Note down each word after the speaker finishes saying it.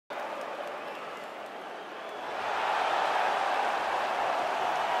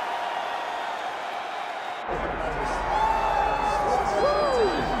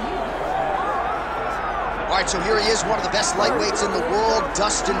right, so here he is, one of the best lightweights in the world,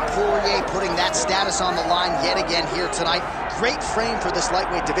 Dustin Poirier, putting that status on the line yet again here tonight. Great frame for this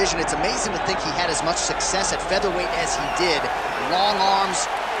lightweight division. It's amazing to think he had as much success at featherweight as he did. Long arms,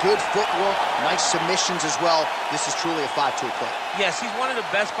 good footwork, nice submissions as well. This is truly a 5-tool play. Yes, he's one of the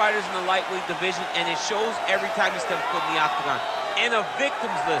best fighters in the lightweight division, and it shows every time he steps foot in the octagon. And a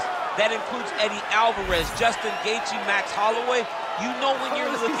victims list. That includes Eddie Alvarez, Justin Gaethje, Max Holloway. You know when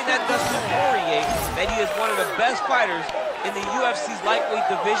you're looking at Dustin Poirier that he is one of the best fighters in the UFC's lightweight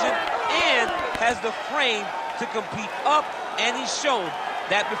division and has the frame to compete up, and he's shown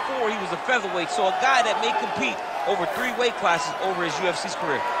that before he was a featherweight. So a guy that may compete over 3 weight classes over his UFC's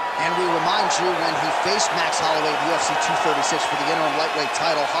career. And we remind you, when he faced Max Holloway at UFC 236 for the interim lightweight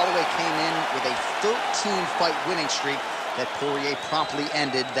title, Holloway came in with a 13-fight winning streak that Poirier promptly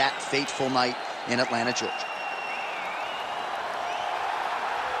ended that fateful night in Atlanta, Georgia.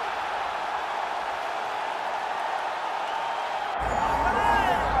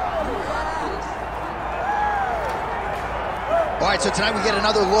 All right, so tonight we get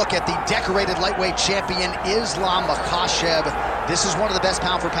another look at the decorated lightweight champion, Islam Makhachev. This is one of the best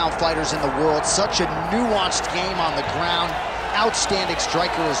pound-for-pound fighters in the world. Such a nuanced game on the ground. Outstanding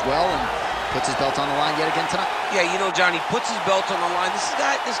striker as well, and puts his belt on the line yet again tonight. Yeah, you know, Johnny, puts his belt on the line.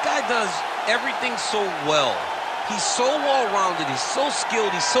 This guy does everything so well. He's so well-rounded, he's so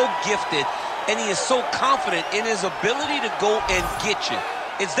skilled, he's so gifted, and he is so confident in his ability to go and get you.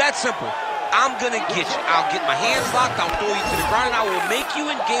 It's that simple. I'm gonna get you. I'll get my hands locked, I'll throw you to the ground, and I will make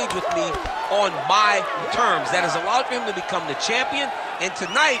you engage with me on my terms. That has allowed him to become the champion, and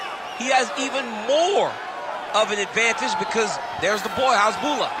tonight, he has even more of an advantage because there's the boy,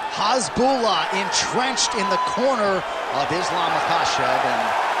 Hasbullah. Hasbullah entrenched in the corner of Islam Makhachev, and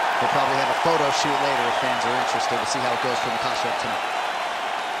we'll probably have a photo shoot later if fans are interested to see how it goes for Makhachev tonight.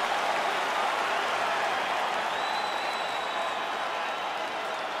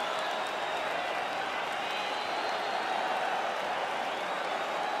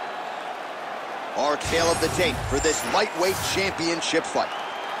 Our tale of the tape for this lightweight championship fight.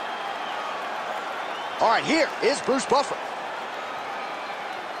 All right, here is Bruce Buffer.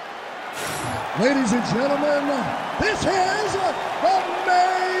 Ladies and gentlemen, this is the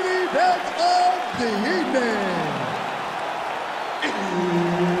main event of the evening.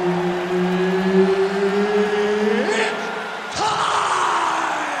 It's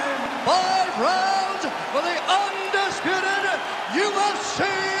time! 5 rounds for the undisputed UFC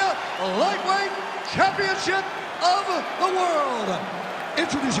Lightweight Championship of the world.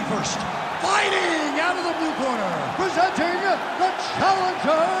 Introducing first, fighting out of the blue corner, presenting the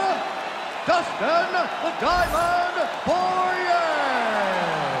challenger, Dustin the Diamond Poirier.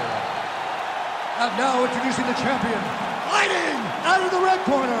 And now introducing the champion, fighting out of the red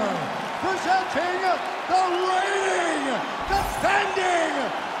corner, presenting the reigning, defending,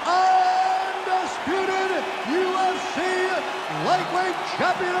 undisputed UFC Lightweight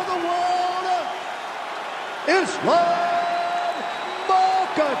Champion of the world, Islam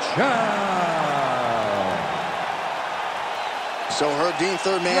Makhachev. So Herb Dean,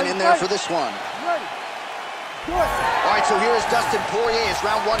 third man in there for this one. All right, so here is Dustin Poirier as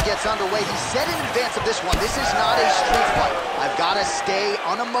round 1 gets underway. He said in advance of this one, this is not a street fight. I've got to stay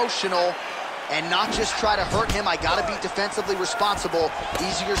unemotional and not just try to hurt him. I got to be defensively responsible.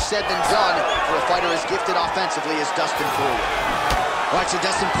 Easier said than done for a fighter as gifted offensively as Dustin Poirier. All right, so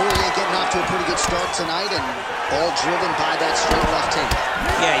Dustin Poirier getting off to a pretty good start tonight, and all driven by that straight left hand.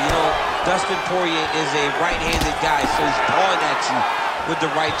 Yeah, you know, Dustin Poirier is a right-handed guy, so he's pawing at you with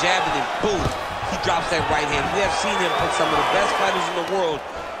the right jab, and then boom, he drops that right hand. We have seen him put some of the best fighters in the world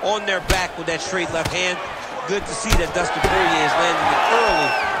on their back with that straight left hand. Good to see that Dustin Poirier is landing it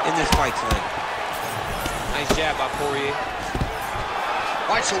early in this fight tonight. Nice jab by Poirier.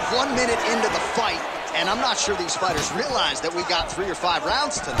 All right, so 1 minute into the fight, and I'm not sure these fighters realize that we got 3 or 5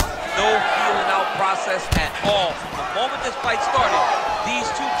 rounds tonight. No feeling out process at all. From the moment this fight started, these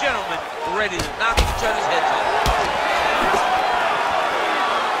two gentlemen were ready to knock each other's heads off.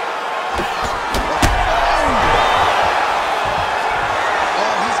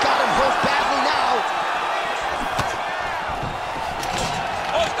 Oh, he's got him hurt badly now.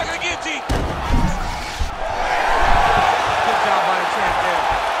 Oh, stuck in the guillotine. Good job by the champ there.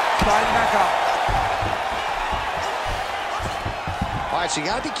 Sliding back up. All right, so you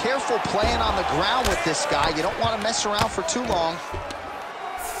got to be careful playing on the ground with this guy. You don't want to mess around for too long.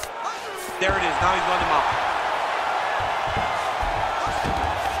 There it is. Now he's running him out.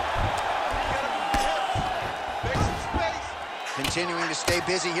 Continuing to stay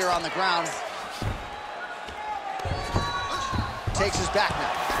busy here on the ground. Takes his back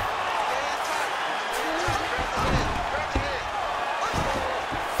now.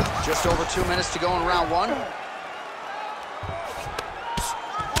 Just over 2 minutes to go in round one.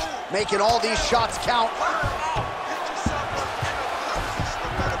 Making all these shots count.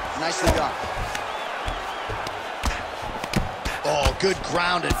 Nicely done. Oh, good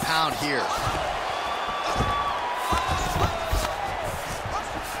ground and pound here.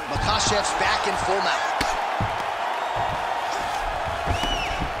 Makhachev's back in full mount.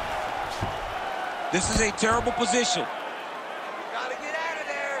 This is a terrible position. Gotta get out of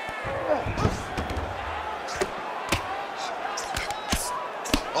there.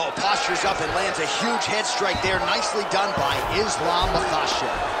 Oh, postures up and lands a huge head strike there. Nicely done by Islam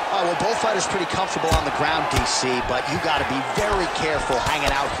Makhachev. Oh, well, both fighters pretty comfortable on the ground, DC, but you got to be very careful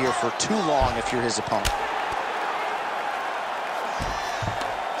hanging out here for too long if you're his opponent.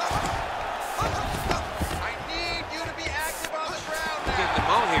 I need you to be active on the ground now. Getting them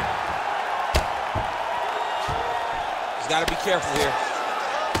out here. He's got to be careful here.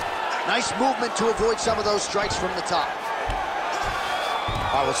 Nice movement to avoid some of those strikes from the top.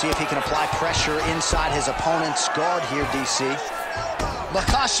 All right, we'll see if he can apply pressure inside his opponent's guard here, DC.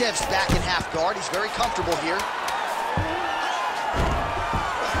 Makhachev's back in half guard. He's very comfortable here.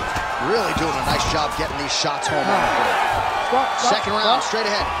 Really doing a nice job getting these shots home on the board. Second round, straight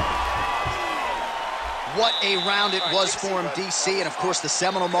ahead. What a round it was for him, DC, and of course the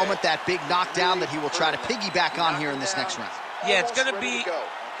seminal moment, that big knockdown that he will try to piggyback on here in this next round. Yeah, it's going to be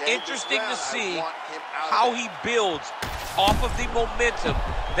interesting to see how he builds off of the momentum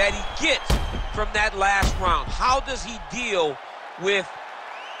that he gets from that last round. How does he deal with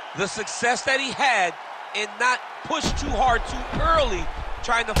the success that he had and not push too hard too early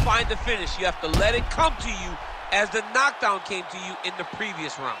trying to find the finish? You have to let it come to you as the knockdown came to you in the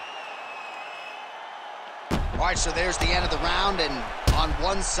previous round. All right, so there's the end of the round, and on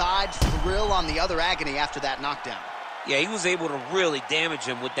one side, thrill, on the other, agony after that knockdown. Yeah, he was able to really damage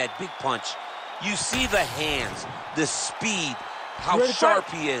him with that big punch. You see the hands, the speed, how sharp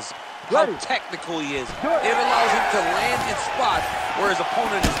he is, how technical he is. It allows him to land in spots where his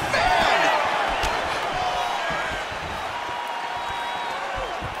opponent is bad.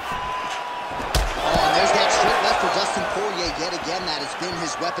 Oh, and there's that straight left for Dustin Poirier yet again. That has been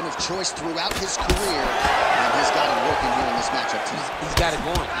his weapon of choice throughout his career, and he's got it working here in this matchup tonight. He's got it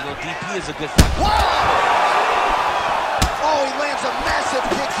going. You know, DP is a good fighter. Whoa! Oh, he lands a massive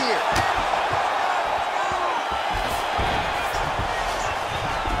kick here.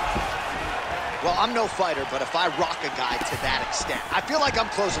 Well, I'm no fighter, but if I rock a guy to that extent, I feel like I'm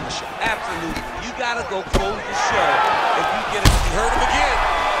closing the show. Absolutely. You got to go close the show if you get him. You heard him again.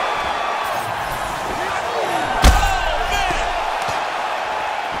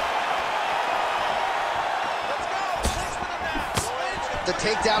 The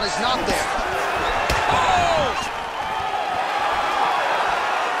takedown is not there. Oh!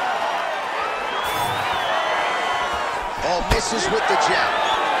 Oh, misses with the jab.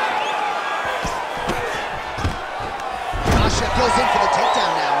 Makhachev goes in for the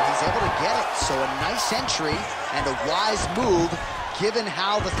takedown now, and he's able to get it. So a nice entry and a wise move, given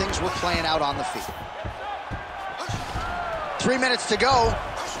how the things were playing out on the feet. 3 minutes to go.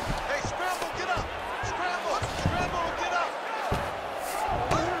 Hey, scramble, get up. Scramble, get up.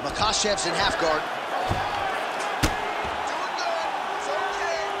 Makhachev's in half guard. Doing good. It's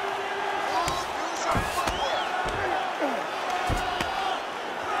okay. Use your footwork.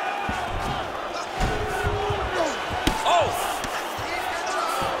 Oh!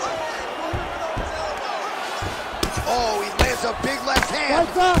 Oh, he lands a big left hand.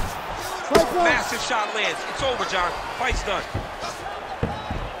 Massive shot lands. It's over, John. Fight's done.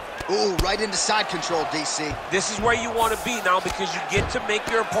 Ooh, right into side control, DC. This is where you want to be now because you get to make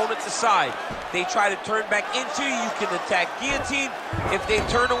your opponent decide. They try to turn back into you, you can attack guillotine. If they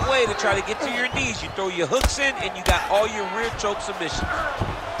turn away to try to get to your knees, you throw your hooks in and you got all your rear choke submissions.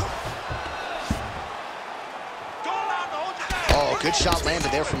 Oh, good shot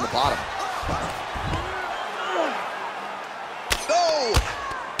landed there from the bottom. Oh!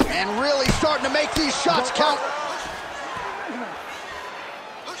 And really starting to make these shots count.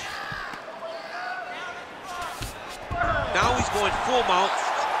 Now he's going full mount.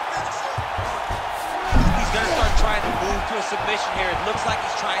 He's going to start trying to move to a submission here. It looks like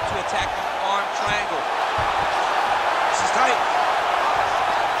he's trying to attack the arm triangle. This is tight.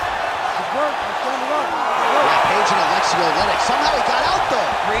 Yeah, Page and Alexio Olenek. Somehow he got out, though.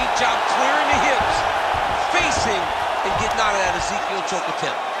 Great job clearing the hips, facing, and getting out of that Ezekiel choke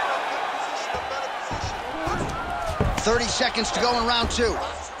attempt. 30 seconds to go in round two.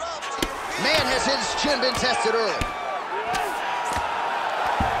 Man, has his chin been tested early.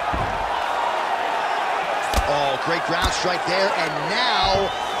 Oh, great ground strike there, and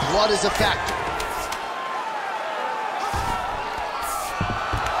now blood is a factor.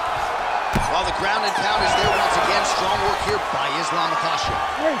 Well, the ground and pound is there once again. Strong work here by Islam Makhachev.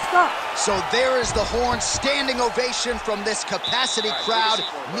 Hey, stop. So there is the horn, standing ovation from this capacity crowd.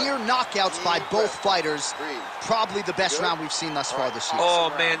 Near knockouts by both fighters. Probably the best round we've seen thus far this year. Oh,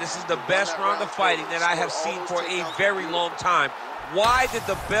 man, this is the best round of fighting that I have seen for a very long time. Why did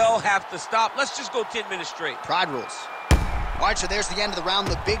the bell have to stop? Let's just go 10 minutes straight. Pride rules. All right, so there's the end of the round.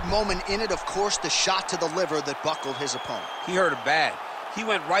 The big moment in it, of course, the shot to the liver that buckled his opponent. He hurt it bad. He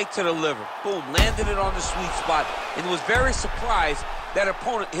went right to the liver. Boom, landed it on the sweet spot, and was very surprised that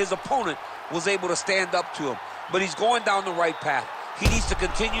his opponent was able to stand up to him. But he's going down the right path. He needs to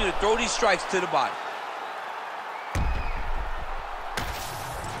continue to throw these strikes to the body.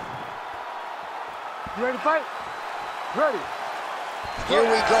 You ready to fight? Ready. Here we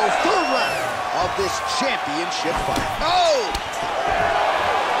go, third round of this championship fight. Oh!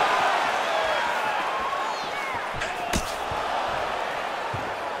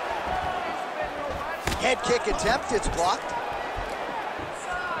 Head kick attempt, it's blocked.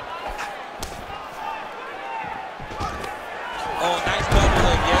 Oh, nice double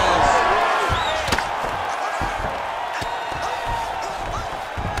leg, yes.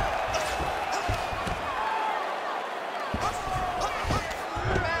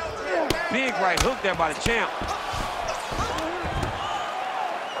 Big right hook there by the champ.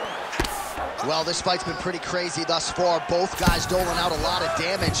 Well, this fight's been pretty crazy thus far. Both guys doling out a lot of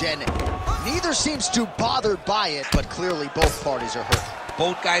damage, and neither seems too bothered by it, but clearly both parties are hurt.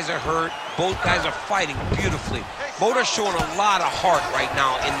 Both guys are hurt. Both guys are fighting beautifully. Both are showing a lot of heart right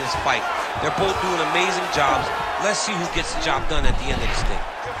now in this fight. They're both doing amazing jobs. Let's see who gets the job done at the end of this thing.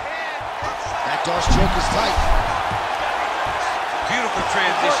 That Darce choke is tight. Beautiful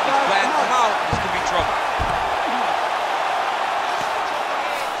transition. He's flattened him out. This could be trouble.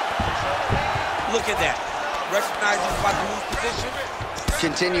 Look at that. Recognizing he's about to lose position.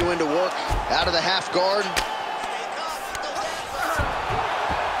 Continuing to work out of the half guard.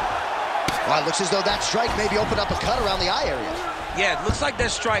 Well, it looks as though that strike maybe opened up a cut around the eye area. Yeah, it looks like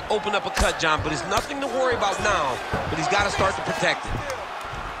that strike opened up a cut, John, but it's nothing to worry about now, but he's got to start to protect it.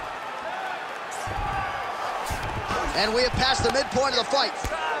 And we have passed the midpoint of the fight.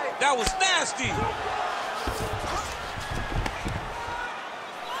 That was nasty.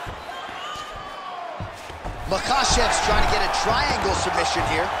 Makhachev's trying to get a triangle submission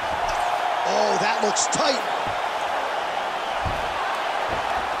here. Oh, that looks tight.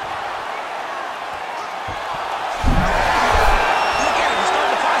 Look at him, he's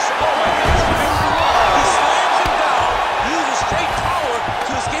starting to fire some. Oh, my goodness. He slams him down, uses straight power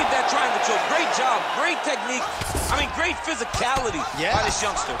to escape that triangle choke. Great job, great technique. I mean, great physicality by this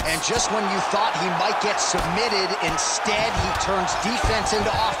youngster. And just when you thought he might get submitted, instead he turns defense into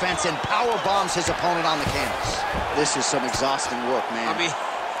offense and power bombs his opponent on the canvas. This is some exhausting work, man. I mean,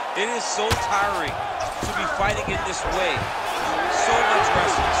 it is so tiring to be fighting in this way. So much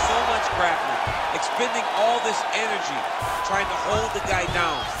wrestling, so much grappling, expending all this energy trying to hold the guy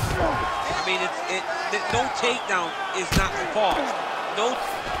down. I mean, no takedown is not fought. No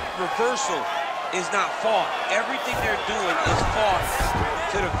reversal is not fought. Everything they're doing is fought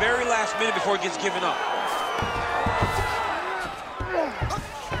to the very last minute before it gets given up.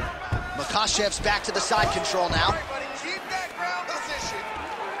 Makhachev's back to the side control now. Keep that ground position.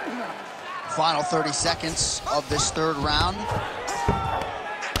 Final 30 seconds of this third round.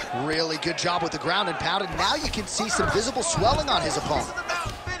 Really good job with the ground and pound, and now you can see some visible swelling on his opponent.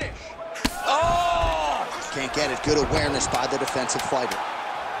 Oh! Can't get it. Good awareness by the defensive fighter.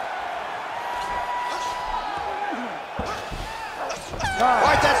 All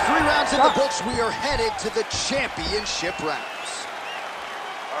right, that's 3 rounds in the books. We are headed to the championship rounds.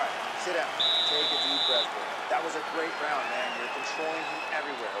 All right, sit down. Take a deep breath. That was a great round, man. You're controlling him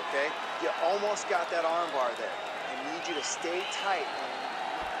everywhere, okay? You almost got that arm bar there. I need you to stay tight.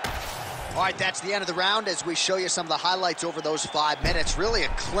 All right, that's the end of the round as we show you some of the highlights over those 5 minutes. Really a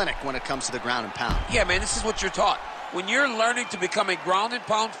clinic when it comes to the ground and pound. Yeah, man, this is what you're taught. When you're learning to become a ground and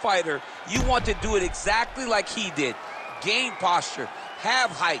pound fighter, you want to do it exactly like he did. Gain posture,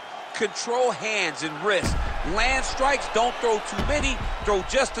 have height, control hands and wrists. Land strikes, don't throw too many, throw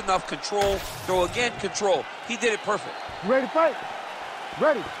just enough, control, throw again, control. He did it perfect. You ready to fight?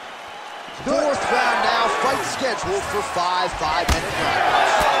 Ready. 4th round now, fight scheduled for 5 5-minute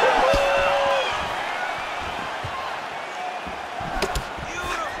rounds.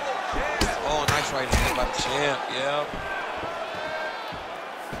 Oh, nice right hand by the champ, yeah.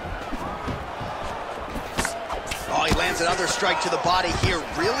 Oh, he lands another strike to the body here,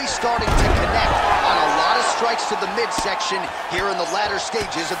 really starting to connect on a lot of strikes to the midsection here in the latter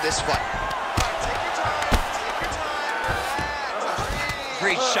stages of this fight. Take your time.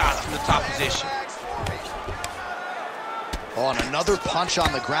 Great shot from the top position. Oh, and another punch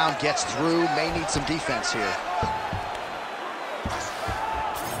on the ground gets through. May need some defense here.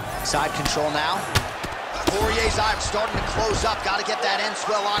 Side control now. Poirier's eye starting to close up. Got to get that end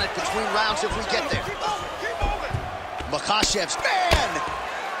swell on it between rounds if we get there. Makhachev's man!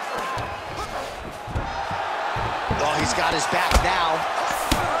 Oh, he's got his back now.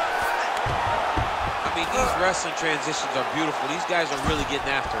 I mean, these wrestling transitions are beautiful. These guys are really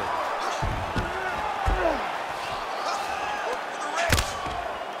getting after it.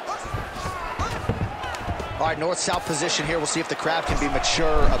 All right, north-south position here. We'll see if the crowd can be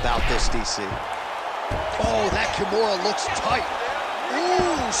mature about this, DC. Oh, that Kimura looks tight.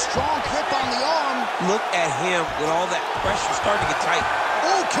 Ooh, strong grip on the arm. Look at him with all that pressure starting to get tight.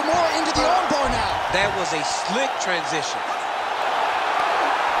 Oh, Kimura into the armbar now. That was a slick transition.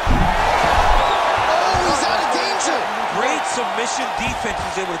 Oh, he's out of danger. Great submission defense.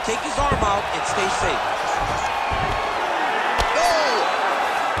 He's able to take his arm out and stay safe.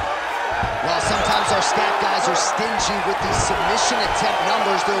 Well, sometimes our stat guys are stingy with these submission attempt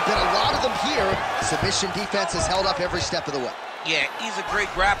numbers. There have been a lot of them here. Submission defense has held up every step of the way. Yeah, he's a great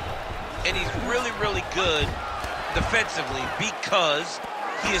grappler, and he's really, really good defensively because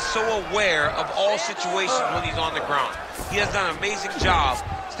he is so aware of all situations when he's on the ground. He has done an amazing job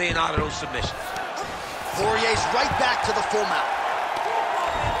staying out of those submissions. Poirier's right back to the full mount.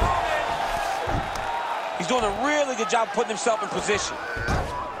 He's doing a really good job putting himself in position.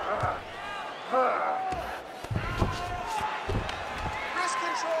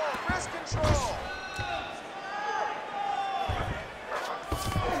 Wrist control.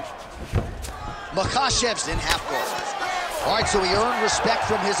 Makhachev's in half guard. All right, so he earned respect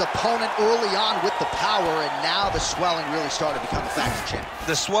from his opponent early on with the power, and now the swelling really started to become a factor, champ.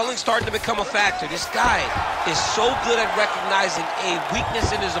 The swelling starting to become a factor. This guy is so good at recognizing a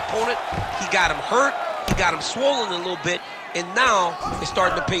weakness in his opponent. He got him hurt, he got him swollen a little bit, and now it's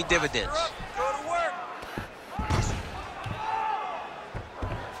starting to pay dividends. Go to work.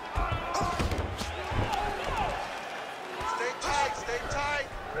 Stay tight, stay tight.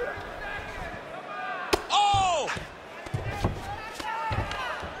 Oh!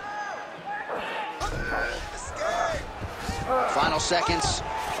 Escape. Final seconds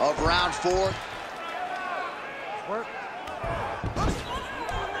of round 4.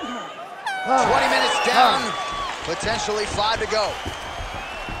 20 minutes down, potentially 5 to go. All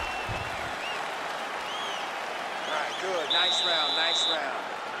right, good. Nice round, nice round.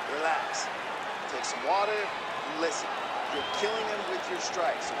 Relax. Take some water and listen. You're killing them with your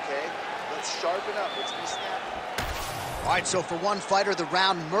strikes, okay? Let's sharpen up. Let's be snappy. All right, so for one fighter, the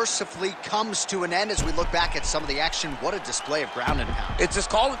round mercifully comes to an end as we look back at some of the action. What a display of ground and pound. It's his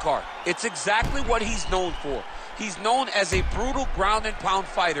calling card. It's exactly what he's known for. He's known as a brutal ground and pound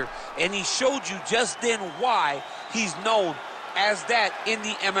fighter, and he showed you just then why he's known as that in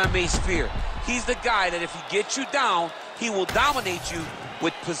the MMA sphere. He's the guy that if he gets you down, he will dominate you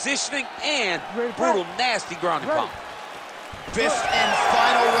with positioning and brutal, nasty ground and pound. Fifth and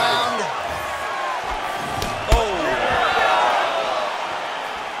final round. Oh.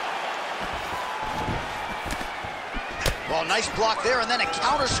 Well, nice block there, and then a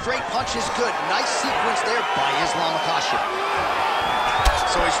counter straight punch is good. Nice sequence there by Makhachev.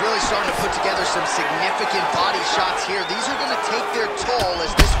 So he's really starting to put together some significant body shots here. These are going to take their toll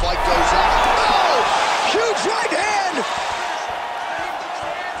as this fight goes on. Oh, huge right hand!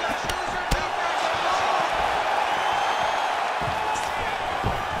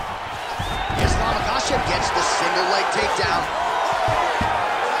 Makhachev gets the single leg takedown.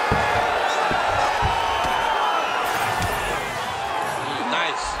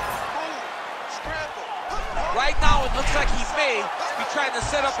 Nice. Right now, it looks like he may be trying to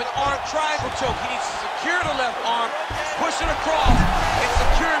set up an arm triangle choke. He needs to secure the left arm, push it across, and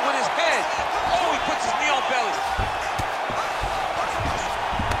secure it with his head. Oh, he puts his knee on belly.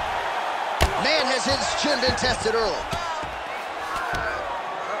 Man, has his chin been tested early.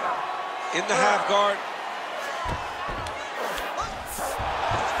 In the half guard.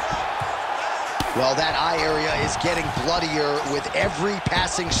 Well, that eye area is getting bloodier with every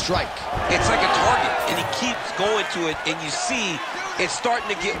passing strike. It's like a target, and he keeps going to it, and you see it's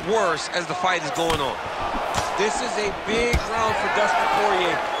starting to get worse as the fight is going on. This is a big round for Dustin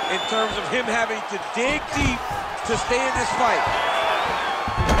Poirier in terms of him having to dig deep to stay in this fight.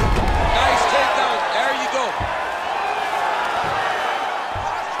 Nice takedown. There you go.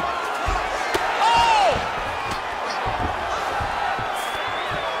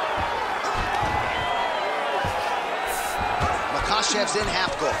 Makhachev's in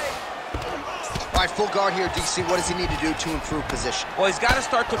half guard. All right, full guard here, DC. What does he need to do to improve position? Well, he's got to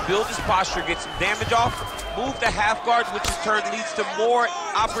start to build his posture, get some damage off, move to half guard, which in turn leads to more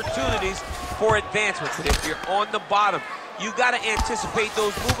opportunities for advancement. But if you're on the bottom, you got to anticipate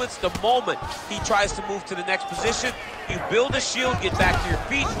those movements the moment he tries to move to the next position. You build a shield, get back to your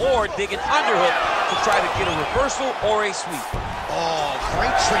feet, or dig an underhook to try to get a reversal or a sweep. Oh,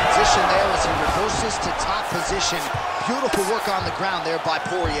 great transition there as he reverses to top position. Beautiful work on the ground there by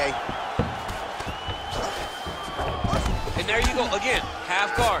Poirier. And there you go, again,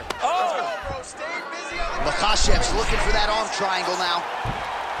 half guard. Oh! Makhachev's looking for that arm triangle now.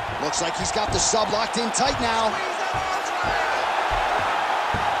 Looks like he's got the sub locked in tight now.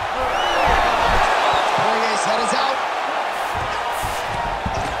 Poirier's head is out.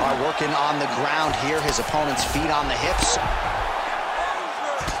 All right, working on the ground here. His opponent's feet on the hips.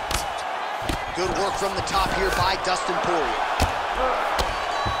 Good work from the top here by Dustin Poirier.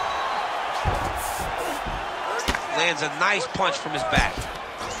 Lands a nice punch from his back.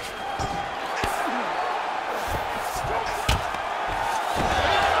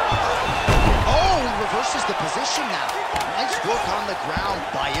 Oh, he reverses the position now. Nice work on the ground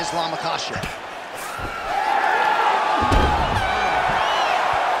by Islam Makhachev.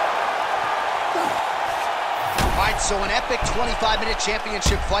 All right, so an epic 25-minute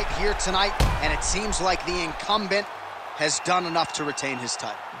championship fight here tonight, and it seems like the incumbent has done enough to retain his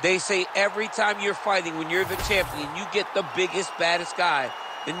title. They say every time you're fighting, when you're the champion, you get the biggest, baddest guy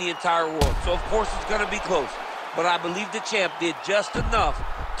in the entire world. So, of course, it's going to be close. But I believe the champ did just enough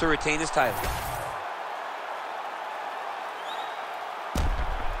to retain his title.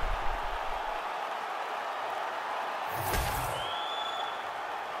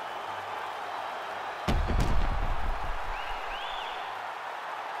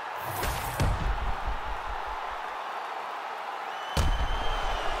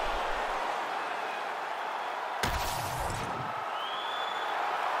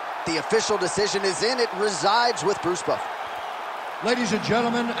 The official decision is in. It resides with Bruce Buffer. Ladies and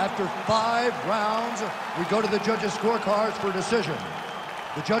gentlemen, after 5 rounds, we go to the judges' scorecards for decision.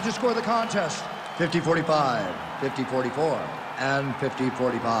 The judges score the contest 50-45, 50-44, and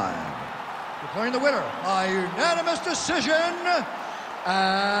 50-45. Declaring the winner by unanimous decision,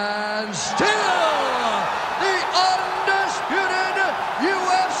 and still the undisputed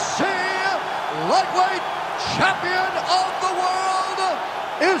UFC lightweight champion